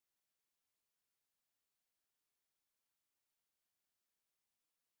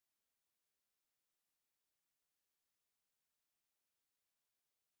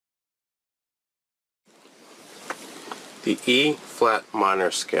The E flat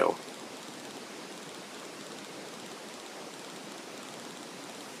minor scale.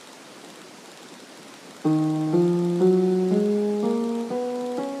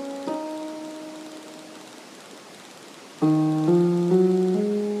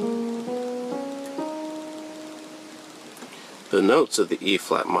 The notes of the E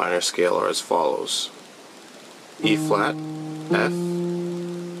flat minor scale are as follows: E flat, F,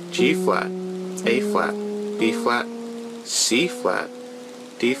 G flat, A flat, B flat, C flat,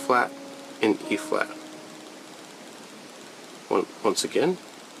 D flat, and E flat. Once again,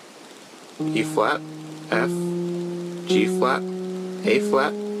 E flat, F, G flat, A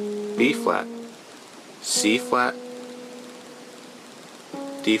flat, B flat, C flat,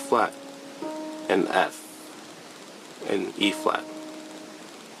 D flat, and F, and E flat,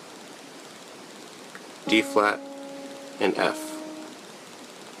 D flat, and F.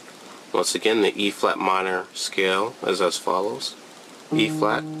 Once again, the E flat minor scale is as follows: E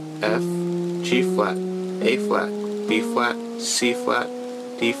flat, F, G flat, A flat, B flat, C flat,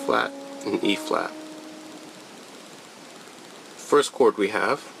 D flat, and E flat. First chord we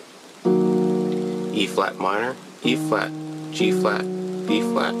have E flat minor, E flat, G flat, B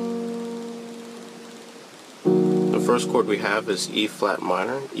flat. The first chord we have is E flat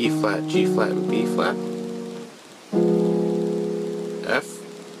minor, E flat, G flat, and B flat. F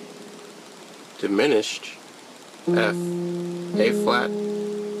diminished, F, A flat,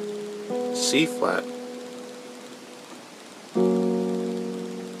 C flat,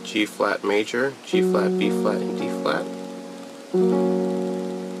 G flat major, G flat, B flat, and D flat.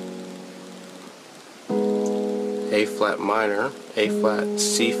 A flat minor, A flat,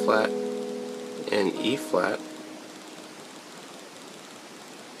 C flat, and E flat.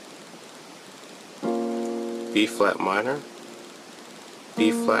 B flat minor,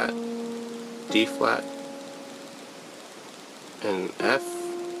 B flat, D flat, and F.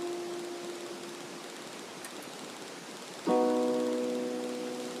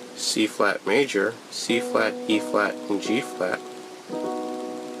 C flat major, C flat, E flat, and G flat.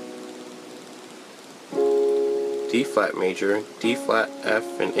 D flat major, D flat, F,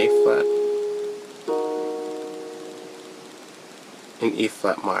 and A flat, and E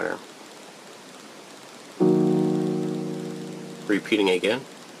flat minor. Repeating again: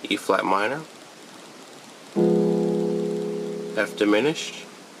 E flat minor, F diminished,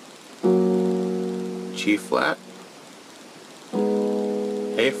 G flat,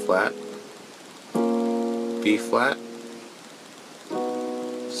 A flat, B flat,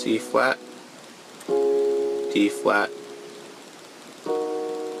 C flat, D flat,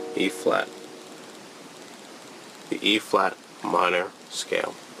 E flat. The E flat minor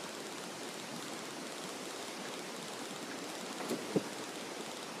scale.